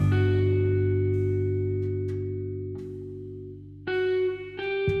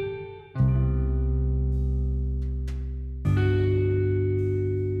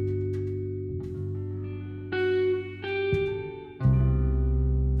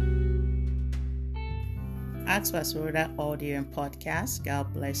Acts Pastoral Audio and Podcast.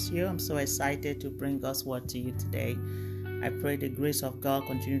 God bless you. I'm so excited to bring God's word to you today. I pray the grace of God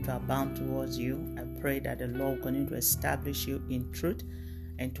continue to abound towards you. I pray that the Lord will continue to establish you in truth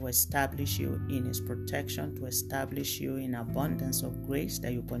and to establish you in His protection, to establish you in abundance of grace,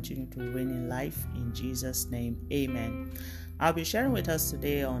 that you continue to reign in life. In Jesus' name, amen. I'll be sharing with us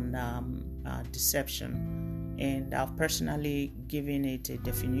today on deception. And I've personally given it a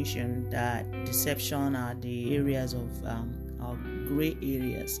definition that deception are the areas of gray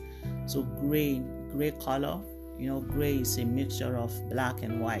areas. So gray color, gray is a mixture of black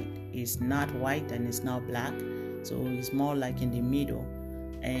and white. It's not white and it's not black. So it's more like in the middle,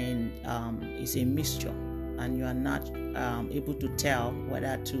 and it's a mixture. And you are not able to tell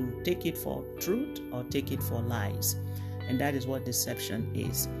whether to take it for truth or take it for lies. And that is what deception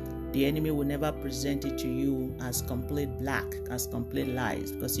is. The enemy will never present it to you as complete black, as complete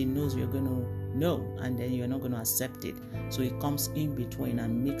lies, because he knows you're going to know and then you're not going to accept it. So he comes in between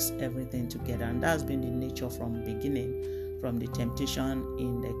and mix everything together. And that's been the nature from beginning, from the temptation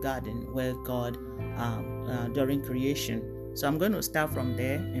in the garden where God, during creation. So I'm going to start from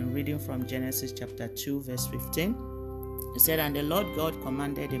there and reading from Genesis chapter 2, verse 15. It said, "And the Lord God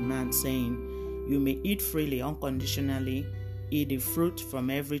commanded the man, saying, You may eat freely, unconditionally, eat the fruit from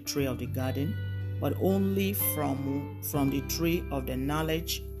every tree of the garden, but only from the tree of the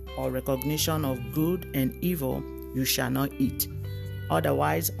knowledge or recognition of good and evil you shall not eat.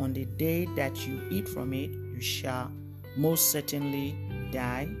 Otherwise, on the day that you eat from it, you shall most certainly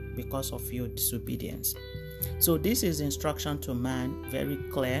die because of your disobedience." So this is instruction to man, very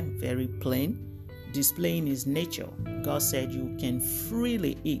clear, very plain, displaying his nature. God said you can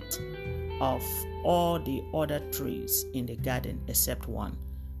freely eat of all the other trees in the garden except one,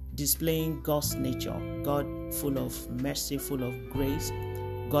 displaying God's nature, God full of mercy, full of grace,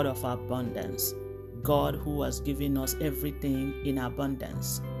 God of abundance, God who has given us everything in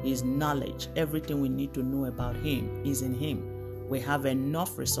abundance. His knowledge, everything we need to know about Him is in Him. We have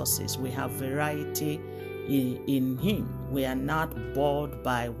enough resources, we have variety in Him. We are not bored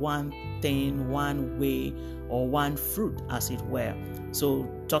by one thing, one way, or one fruit, as it were. So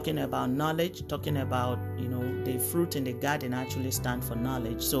talking about knowledge, talking about, the fruit in the garden actually stand for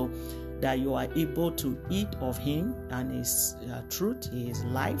knowledge. So that you are able to eat of Him and His truth, His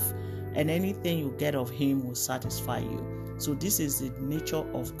life, and anything you get of Him will satisfy you. So this is the nature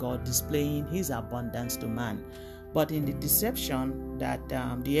of God, displaying His abundance to man. But in the deception that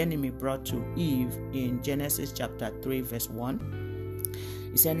the enemy brought to Eve in Genesis chapter 3, verse 1,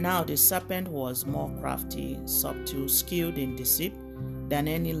 he said, "Now the serpent was more crafty, subtle, skilled in deceit than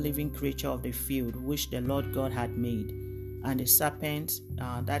any living creature of the field which the Lord God had made. And the serpent,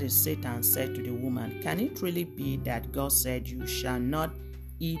 that is Satan, said to the woman, Can it really be that God said, You shall not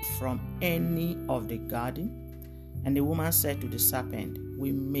eat from any of the garden? And the woman said to the serpent,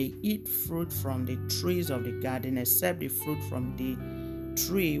 We may eat fruit from the trees of the garden, except the fruit from the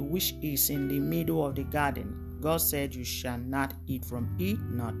tree which is in the middle of the garden. God said, You shall not eat from it,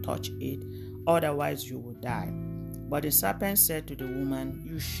 nor touch it, otherwise you will die. But the serpent said to the woman,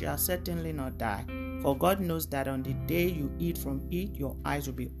 You shall certainly not die, for God knows that on the day you eat from it, your eyes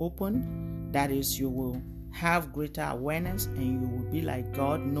will be opened. That is, you will have greater awareness, and you will be like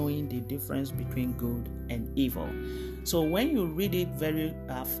God, knowing the difference between good and evil." So when you read it very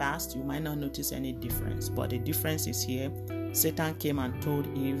fast, you might not notice any difference. But the difference is here. Satan came and told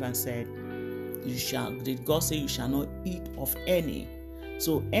Eve and said, did God say you shall not eat of any?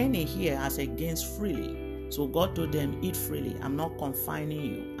 So any here as against freely. So God told them, eat freely. I'm not confining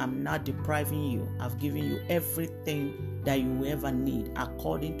you. I'm not depriving you. I've given you everything that you will ever need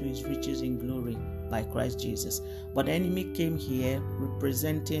according to His riches in glory by Christ Jesus. But the enemy came here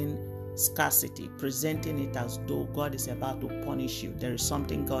representing scarcity, presenting it as though God is about to punish you. There is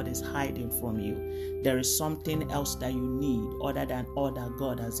something God is hiding from you. There is something else that you need other than all that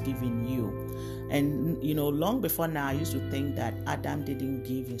God has given you. And long before now, I used to think that Adam didn't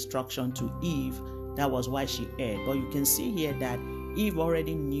give instruction to Eve. That was why she erred. But you can see here that Eve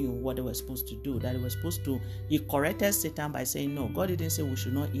already knew what they were supposed to do, that he corrected Satan by saying, no, God didn't say we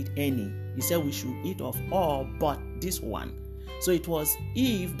should not eat any. He said we should eat of all but this one. So it was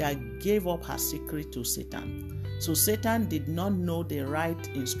Eve that gave up her secret to Satan. So Satan did not know the right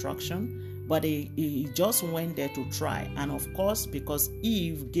instruction, but he just went there to try. And of course, because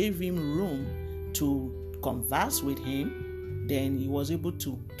Eve gave him room to converse with him, then he was able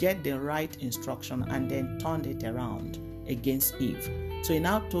to get the right instruction and then turned it around against Eve. So he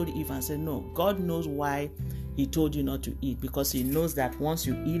now told Eve and said, no, God knows why He told you not to eat, because He knows that once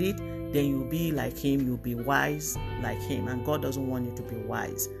you eat it, then you'll be like Him, you'll be wise like Him, and God doesn't want you to be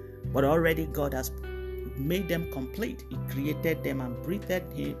wise. But already God has made them complete. He created them and breathed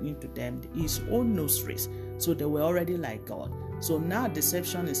into them his own nostrils. So they were already like God. So now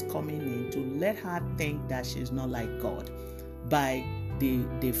deception is coming in to let her think that she's not like God by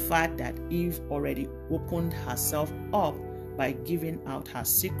the fact that Eve already opened herself up by giving out her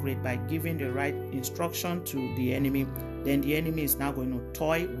secret, by giving the right instruction to the enemy. Then the enemy is now going to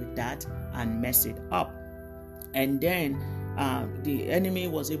toy with that and mess it up. And then the enemy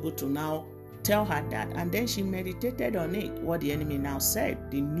was able to now tell her that, and then she meditated on it, what the enemy now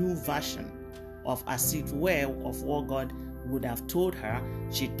said, the new version of as it were of what God would have told her.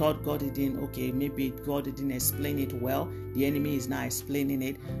 She thought maybe God didn't explain it well. The enemy is now explaining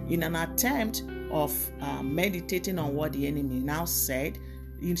it. In an attempt of meditating on what the enemy now said,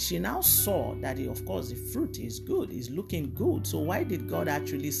 she now saw that, of course, the fruit is good, is looking good. So why did God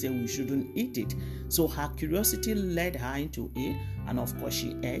actually say we shouldn't eat it? So her curiosity led her into it, and of course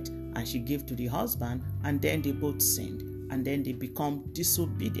she ate, and she gave to the husband, and then they both sinned, and then they become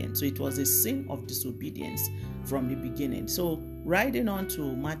disobedient. So it was a sin of disobedience from the beginning. So riding on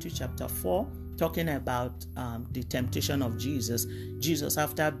to Matthew chapter 4, talking about the temptation of Jesus. Jesus,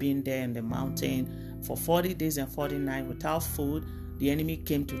 after being there in the mountain for 40 days and 40 nights without food, the enemy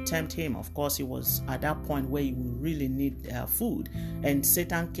came to tempt him. Of course, he was at that point where he would really need food. And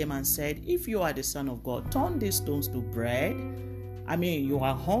Satan came and said, if you are the Son of God, turn these stones to bread. I mean, you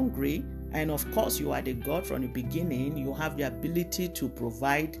are hungry. And of course, you are the God from the beginning. You have the ability to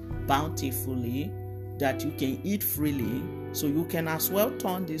provide bountifully, that you can eat freely. So you can as well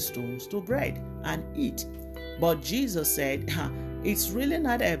turn these stones to bread and eat. But Jesus said, it's really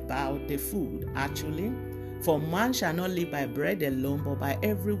not about the food, actually. For man shall not live by bread alone, but by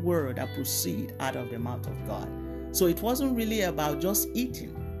every word that proceeds out of the mouth of God. So it wasn't really about just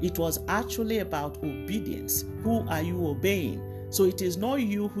eating. It was actually about obedience. Who are you obeying? So it is not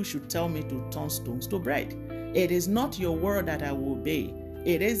you who should tell me to turn stones to bread. It is not your word that I will obey.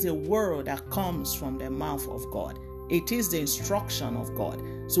 It is a word that comes from the mouth of God. It is the instruction of God.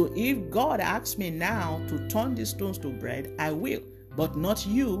 So if God asks me now to turn these stones to bread, I will, but not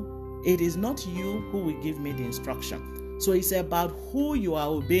you. It is not you who will give me the instruction. So it's about who you are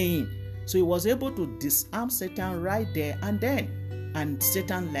obeying. So he was able to disarm Satan right there and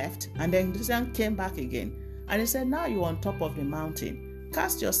Satan left, and then Satan came back again. And he said, now you're on top of the mountain.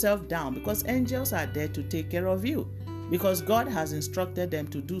 Cast yourself down, because angels are there to take care of you, because God has instructed them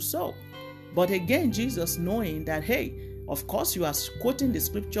to do so. But again, Jesus, knowing that, hey, of course you are quoting the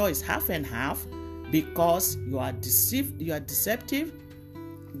scripture is half and half, because you are deceptive.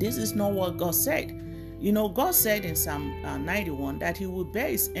 This is not what God said. You know, God said in Psalm 91 that he will bear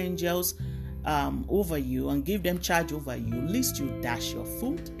his angels over you and give them charge over you, lest you dash your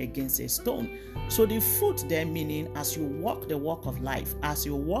foot against a stone. So the foot there meaning as you walk the walk of life, as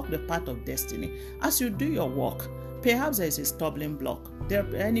you walk the path of destiny, as you do your walk, perhaps there is a stumbling block. The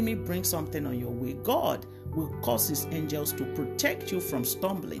enemy brings something on your way. God will cause his angels to protect you from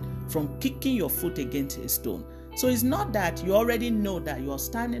stumbling, from kicking your foot against a stone. So it's not that you already know that you are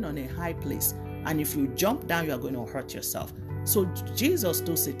standing on a high place, and if you jump down, you are going to hurt yourself. So Jesus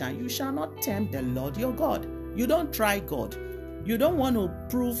told Satan, you shall not tempt the Lord your God. You don't try God. You don't want to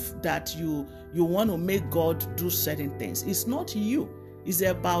prove that you want to make God do certain things. It's not you. It's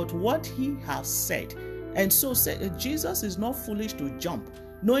about what he has said. And so Jesus is not foolish to jump,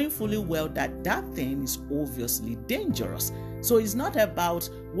 knowing fully well that that thing is obviously dangerous. So it's not about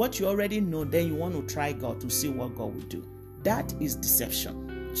what you already know, then you want to try God to see what God will do. That is deception.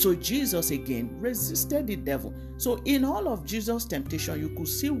 So Jesus again resisted the devil. So in all of Jesus' temptation, you could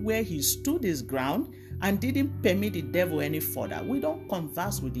see where he stood his ground and didn't permit the devil any further. We don't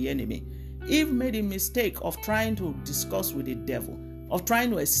converse with the enemy. Eve made a mistake of trying to discuss with the devil, of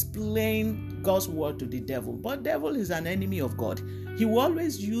trying to explain God's word to the devil. But devil is an enemy of God. He will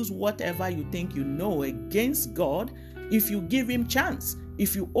always use whatever you think you know against God if you give him chance,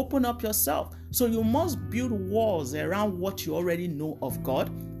 if you open up yourself. So you must build walls around what you already know of God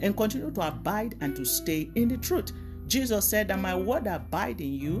and continue to abide and to stay in the truth. Jesus said that my word abide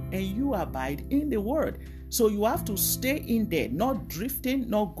in you and you abide in the word. So you have to stay in there, not drifting,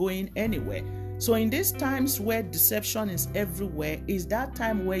 not going anywhere. So in these times where deception is everywhere, is that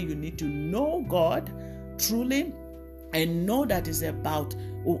time where you need to know God truly and know that it's about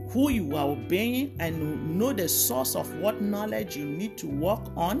who you are obeying and know the source of what knowledge you need to work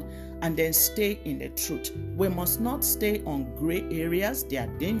on, and then stay in the truth. We must not stay on gray areas. They are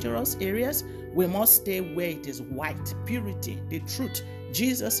dangerous areas. We must stay where it is white, purity, the truth.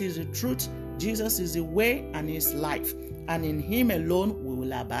 Jesus is the truth. Jesus is the way and his life, and in him alone we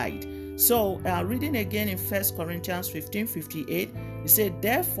will abide. So reading again in 1 Corinthians 15:58, He said,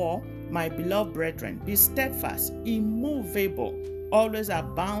 therefore, my beloved brethren, be steadfast, immovable, always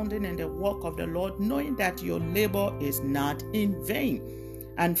abounding in the work of the Lord, knowing that your labor is not in vain.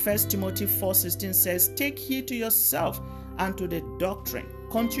 And 1 Timothy 4:16 says, take heed to yourself and to the doctrine,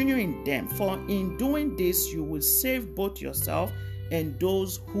 continue in them, for in doing this you will save both yourself and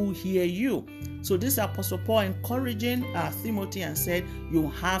those who hear you. So this Apostle Paul encouraging Timothy and said, you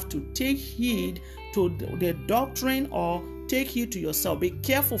have to take heed to the doctrine, or take heed to yourself. Be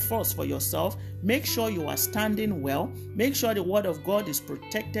careful first for yourself. Make sure you are standing well. Make sure the word of God is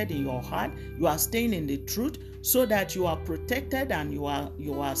protected in your heart. You are staying in the truth so that you are protected and you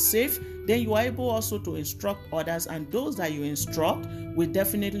are safe. Then you are able also to instruct others, and those that you instruct will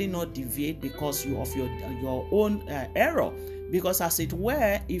definitely not deviate because of your own error. Because as it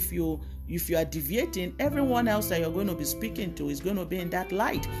were, if you are deviating, everyone else that you're going to be speaking to is going to be in that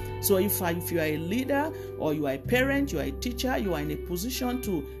light. So if you are a leader, or you are a parent, you are a teacher, you are in a position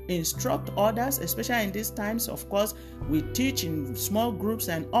to instruct others, especially in these times. Of course, we teach in small groups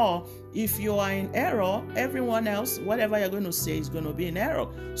and all. If you are in error, everyone else, whatever you're going to say, is going to be in error.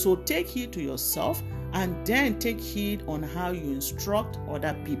 So take heed to yourself, and then take heed on how you instruct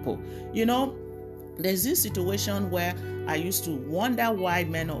other people. There's this situation where I used to wonder why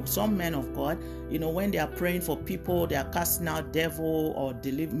some men of God, when they are praying for people, they are casting out devil or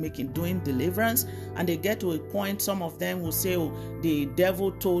doing deliverance, and they get to a point, some of them will say, the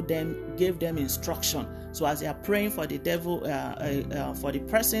devil gave them instruction. So as they are praying for the devil, for the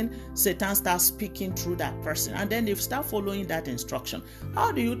person, Satan starts speaking through that person, and then they start following that instruction.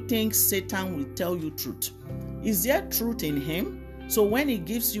 How do you think Satan will tell you truth? Is there truth in him? So when he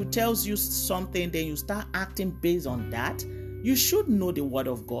tells you something, then you start acting based on that. You should know the word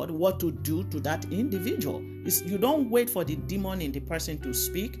of God, what to do to that individual. You don't wait for the demon in the person to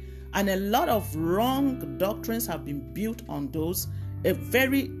speak. And a lot of wrong doctrines have been built on those,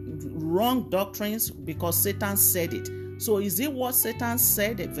 very wrong doctrines, because Satan said it. So is it what Satan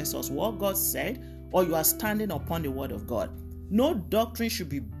said versus what God said, or you are standing upon the word of God? No doctrine should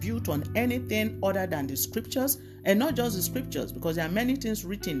be built on anything other than the scriptures, and not just the scriptures, because there are many things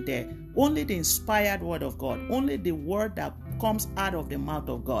written there. Only the inspired word of God, only the word that comes out of the mouth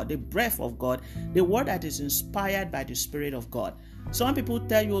of God, the breath of God, the word that is inspired by the Spirit of God. Some people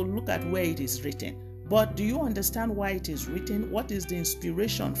tell you, look at where it is written. But do you understand why it is written? What is the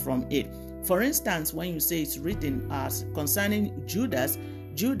inspiration from it? For instance, when you say it's written as concerning Judas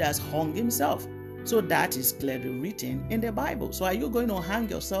hung himself. So that is clearly written in the Bible. So are you going to hang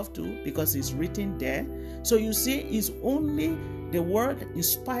yourself too because it's written there? So you see, it's only the word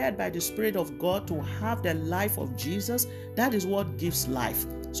inspired by the Spirit of God to have the life of Jesus. That is what gives life.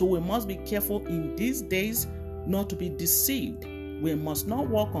 So we must be careful in these days not to be deceived. We must not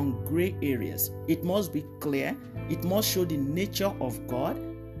walk on gray areas. It must be clear. It must show the nature of God.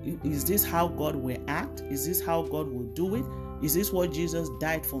 Is this how God will act? Is this how God will do it? Is this what Jesus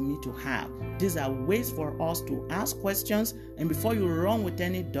died for me to have? These are ways for us to ask questions, and before you run with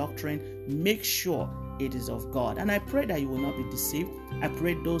any doctrine, make sure it is of God. And I pray that you will not be deceived. I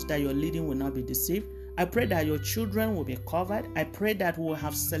pray those that you're leading will not be deceived. I pray that your children will be covered. I pray that we will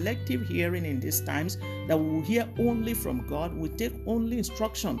have selective hearing in these times, that we will hear only from God. We take only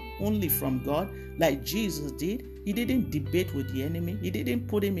instruction only from God, like Jesus did. He didn't debate with the enemy. He didn't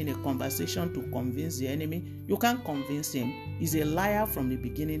put him in a conversation to convince the enemy. You can't convince him. He's a liar from the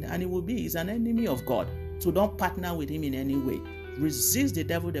beginning, and he's an enemy of God. So don't partner with him in any way. Resist the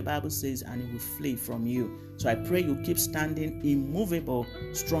devil, the Bible says, and he will flee from you. So I pray you keep standing immovable,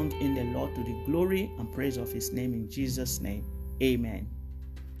 strong in the Lord, to the glory and praise of his name, in Jesus' name. Amen.